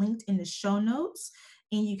are linked in the show notes.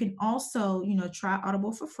 And you can also, try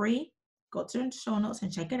Audible for free. Go to the show notes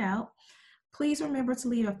and check it out. Please remember to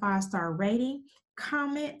leave a 5-star rating,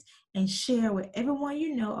 comment, and share with everyone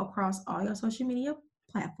you know across all your social media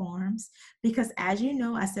platforms. Because as you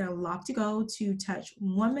know, I set a lock goal to touch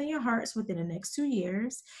 1 million hearts within the next 2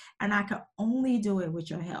 years, and I can only do it with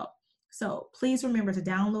your help. So please remember to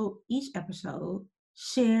download each episode,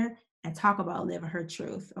 share, and talk about living her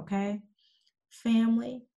truth, okay?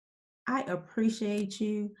 Family, I appreciate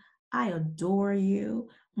you. I adore you.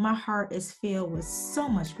 My heart is filled with so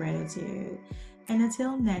much gratitude. And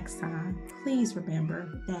until next time, please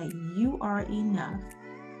remember that you are enough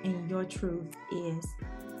and your truth is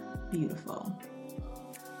beautiful.